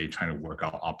day trying to work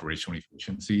out operational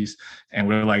efficiencies? And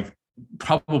we're like,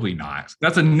 probably not.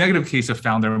 That's a negative case of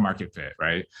founder market fit,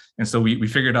 right? And so we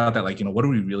figured out that like, what are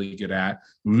we really good at?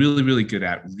 We're really, really good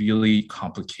at really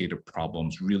complicated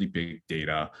problems, really big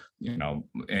data,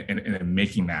 and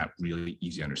making that really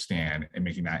easy to understand and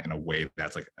making that in a way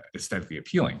that's like aesthetically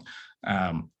appealing.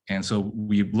 And so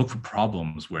we look for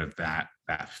problems where that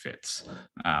fits.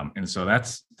 And so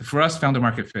that's, for us, founder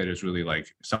market fit is really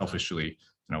like selfishly,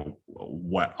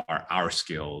 what are our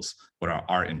skills, what are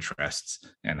our interests,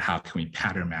 and how can we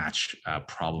pattern match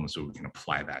problems so we can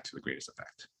apply that to the greatest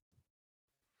effect.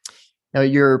 Now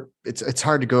it's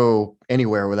hard to go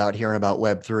anywhere without hearing about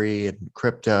Web3 and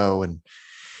crypto and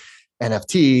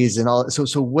NFTs and all.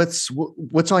 So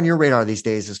what's on your radar these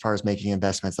days as far as making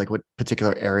investments? Like, what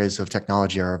particular areas of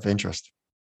technology are of interest?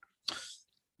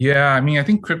 Yeah, I mean, I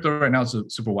think crypto right now is a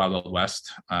super wild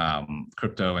west.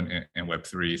 Crypto and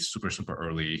Web3 is super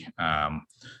early.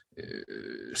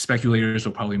 Speculators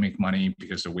will probably make money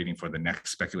because they're waiting for the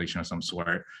next speculation of some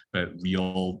sort, but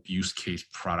real use case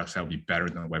products that will be better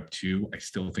than Web2, I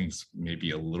still think is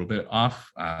maybe a little bit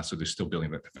off. So they're still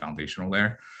building the foundational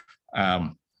layer.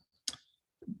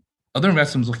 Other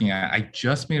investments looking at, I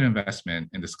just made an investment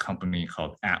in this company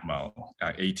called Atmo,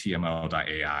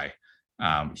 ATMO.ai.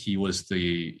 He was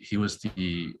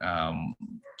the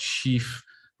chief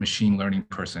machine learning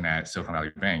person at Silicon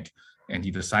Valley Bank, and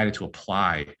he decided to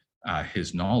apply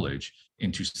his knowledge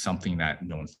into something that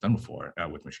no one's done before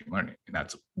with machine learning, and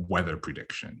that's weather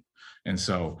prediction. And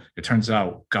so it turns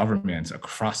out governments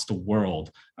across the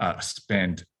world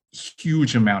spend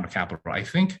huge amount of capital. I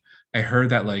think I heard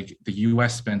that like the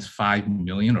US spends 5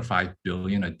 million or 5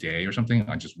 billion a day or something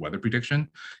on just weather prediction.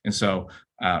 And so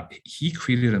he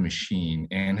created a machine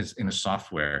and in a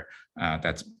software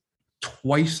that's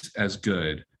twice as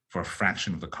good for a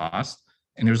fraction of the cost.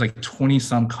 and there's like 20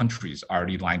 some countries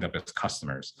already lined up as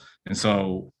customers. And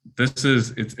so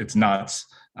it's nuts.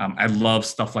 I love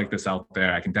stuff like this out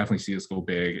there. I can definitely see this go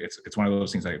big. It's one of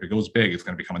those things that if it goes big, it's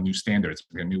going to become a new standard. It's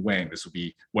going to be a new way, and this will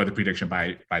be weather prediction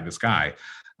by this guy.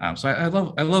 So I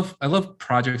love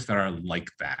projects that are like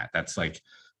that. That's like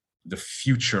the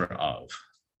future of.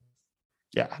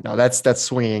 Yeah, no, that's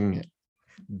swinging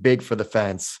big for the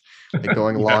fence, like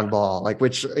going Yeah. long ball, like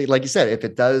which, like you said, if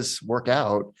it does work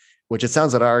out, which it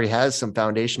sounds like it already has some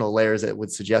foundational layers that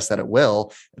would suggest that it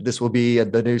will, this will be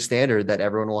the new standard that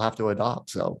everyone will have to adopt.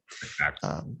 So, Exactly.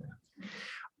 All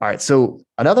right. So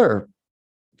another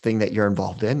thing that you're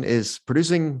involved in is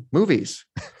producing movies.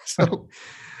 So,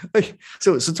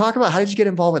 so talk about how did you get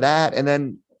involved with that? And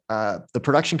then the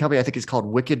production company, I think is called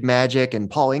Wicked Magic, and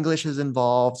Paul English is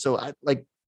involved. So how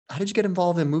did you get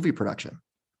involved in movie production?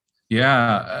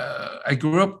 Yeah, I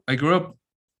grew up,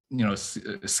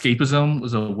 escapism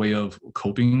was a way of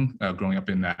coping, growing up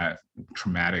in that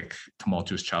traumatic,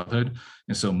 tumultuous childhood.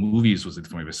 And so movies was a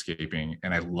different way of escaping.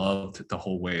 And I loved the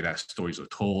whole way that stories were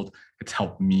told. It's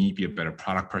helped me be a better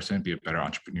product person, be a better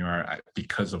entrepreneur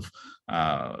because of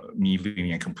me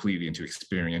leaning in completely into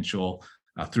experiential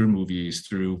through movies,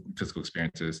 through physical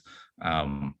experiences.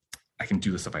 I can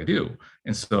do the stuff I do.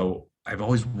 And so I've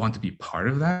always wanted to be part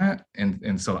of that.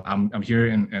 And so I'm here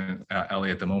in LA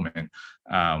at the moment.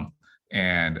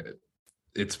 And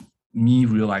it's me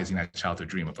realizing that childhood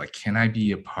dream of like, can I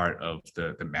be a part of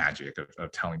the magic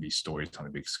of telling these stories on the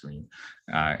big screen?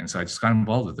 And so I just got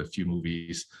involved with a few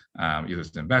movies, either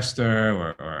as an investor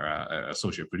or a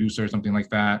associate producer or something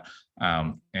like that.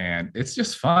 And it's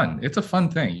just fun. It's a fun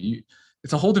thing.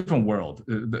 It's a whole different world.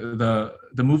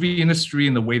 The movie industry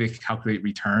and the way they calculate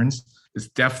returns is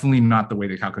definitely not the way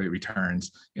they calculate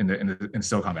returns in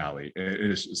Silicon Valley. It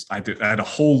is just, I had a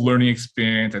whole learning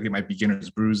experience. I get my beginner's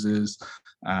bruises.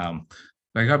 But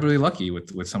I got really lucky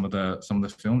with some of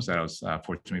the films that I was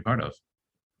fortunate to be part of.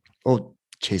 Oh,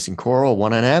 Chasing Coral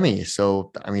won an Emmy.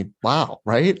 So, I mean, wow,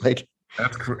 right? Like,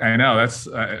 I know that's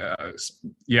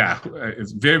yeah.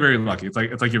 It's very, very lucky. It's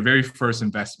like your very first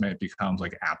investment becomes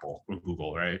like Apple or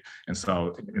Google, right? And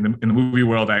so in the movie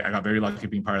world, I got very lucky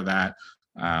being part of that.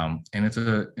 And it's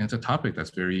a topic that's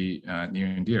very near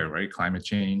and dear, right? Climate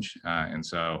change, and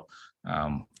so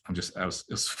it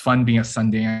was fun being at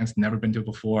Sundance. Never been to it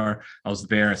before. I was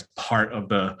there as part of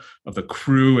the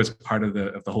crew, as part of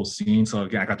the whole scene. So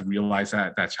again, I got to realize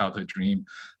that childhood dream.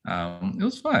 It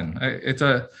was fun.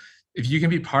 If you can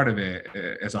be part of it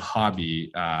as a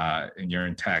hobby and you're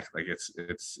in tech, like it's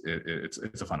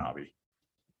a fun hobby.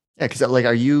 yeah, because like,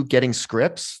 are you getting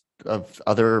scripts of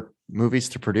other movies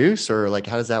to produce, or like,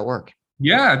 how does that work?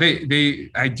 Yeah,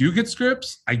 I do get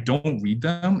scripts. I don't read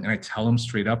them, and I tell them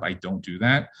straight up I don't do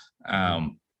that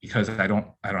because I don't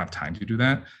have time to do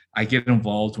that. I get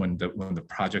involved when the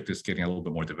project is getting a little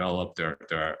bit more developed. There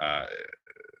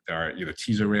are either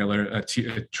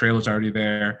trailers already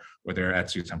there, or they're at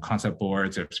some concept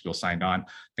boards. There's people signed on.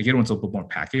 I get it when it's a little bit more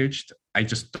packaged. I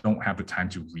just don't have the time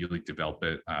to really develop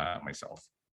it myself.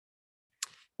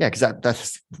 Yeah, because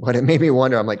that's what it made me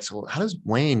wonder. I'm like, so how does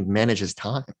Wayne manage his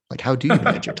time? Like, how do you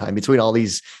manage your time between all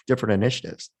these different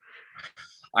initiatives?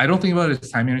 I don't think about it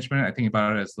as time management. I think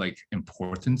about it as like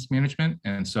importance management.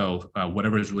 And so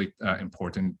whatever is really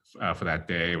important for that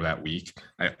day or that week,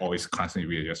 I always constantly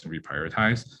readjust and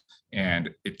reprioritize. And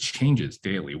it changes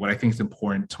daily. What I think is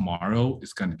important tomorrow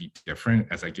is going to be different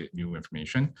as I get new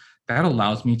information. That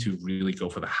allows me to really go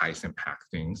for the highest impact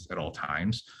things at all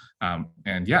times.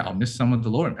 And yeah, I'll miss some of the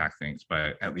lower impact things,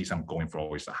 but at least I'm going for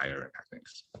always the higher impact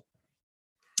things.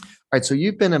 All right, so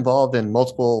you've been involved in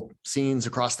multiple scenes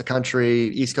across the country,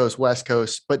 East Coast, West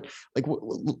Coast, but like,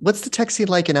 what's the tech scene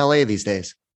like in LA these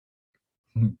days?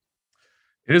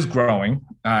 It is growing.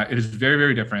 It is very,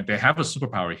 very different. They have a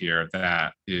superpower here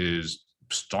that is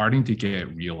starting to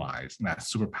get realized, and that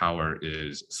superpower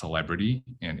is celebrity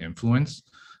and influence.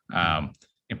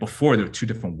 And before, there were two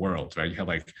different worlds, right? You had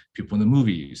like people in the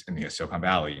movies, and you had Silicon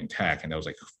Valley and tech, and that was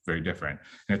like very different.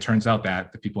 And it turns out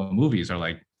that the people in the movies are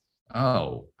like,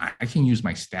 oh, I can use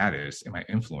my status and my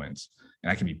influence,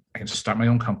 and I can start my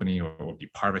own company or be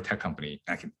part of a tech company,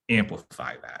 and I can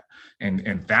amplify that.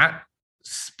 And that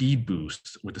speed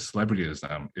boost with the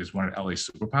celebrityism is one of LA's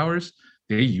superpowers.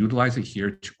 They utilize it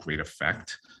here to great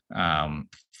effect.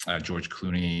 George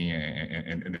Clooney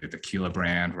and the tequila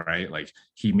brand, right? Like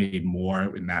he made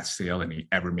more in that sale than he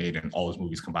ever made in all his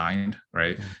movies combined,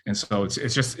 right? And so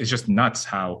it's just nuts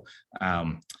how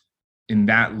in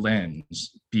that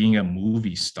lens, being a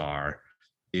movie star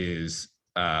is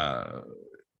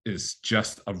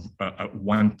just a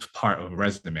one part of a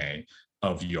resume.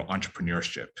 of your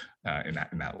entrepreneurship in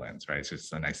that lens, right? It's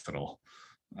just a nice little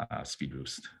speed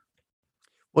boost.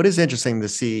 What is interesting to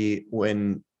see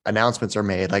when announcements are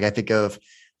made, like I think of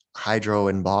Hydro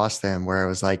in Boston, where it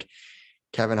was like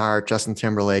Kevin Hart, Justin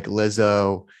Timberlake,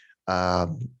 Lizzo,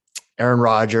 um, Aaron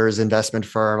Rodgers investment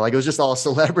firm. Like it was just all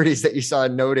celebrities that you saw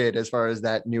noted as far as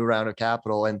that new round of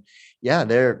capital. And yeah,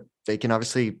 they can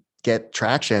obviously get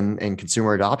traction and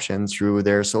consumer adoption through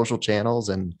their social channels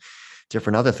and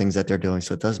different other things that they're doing.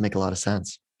 So it does make a lot of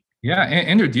sense. Yeah,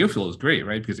 and their deal flow is great,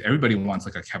 right? Because everybody wants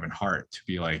like a Kevin Hart to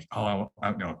be like, oh,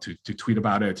 I know, to tweet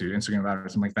about it, to Instagram about it, or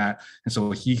something like that. And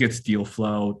so he gets deal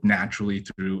flow naturally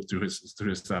through his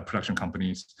production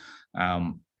companies.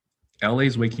 LA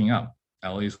is waking up.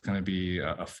 LA is going to be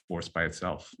a force by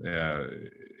itself.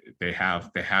 They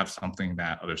have something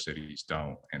that other cities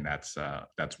don't, and that's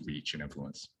reach and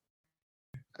influence.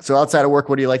 So outside of work,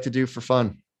 what do you like to do for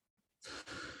fun?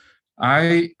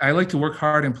 I like to work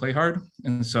hard and play hard.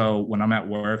 And so when I'm at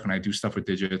work and I do stuff with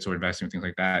digits or investing and things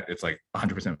like that, it's like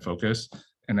 100% focus.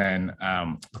 And then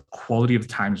the quality of the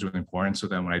time is really important. So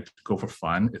then when I go for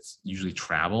fun, it's usually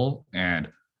travel. And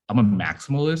I'm a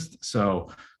maximalist. So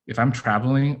if I'm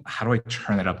traveling, how do I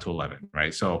turn that up to 11,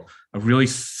 right? So a really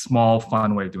small,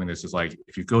 fun way of doing this is like,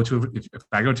 if I go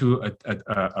to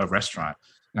a restaurant,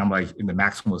 and I'm like in the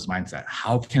maximalist mindset,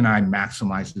 how can I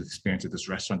maximize the experience at this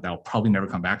restaurant that I'll probably never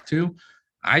come back to?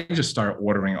 I just start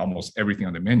ordering almost everything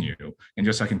on the menu, and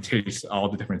just so I can taste all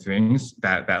the different things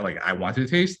that like I wanted to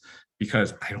taste,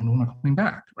 because I don't know when I'm coming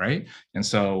back, right? And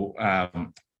so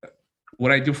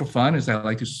what I do for fun is I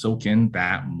like to soak in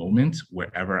that moment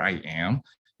wherever I am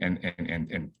and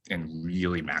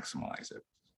really maximize it.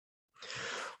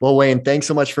 Well, Wayne, thanks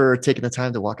so much for taking the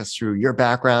time to walk us through your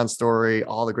background story,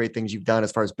 all the great things you've done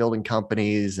as far as building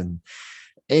companies and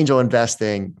angel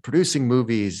investing, producing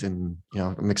movies. And,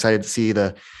 I'm excited to see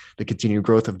the continued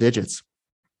growth of Digits.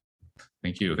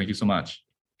 Thank you. Thank you so much.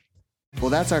 Well,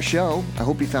 that's our show. I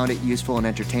hope you found it useful and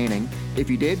entertaining. If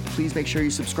you did, please make sure you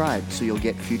subscribe so you'll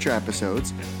get future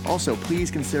episodes. Also,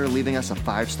 please consider leaving us a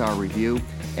 5-star review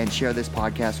and share this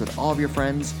podcast with all of your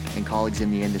friends and colleagues in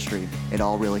the industry. It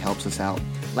all really helps us out.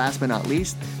 Last but not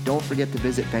least, don't forget to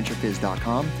visit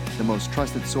venturefiz.com, the most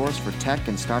trusted source for tech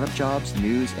and startup jobs,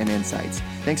 news, and insights.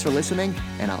 Thanks for listening,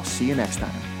 and I'll see you next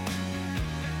time.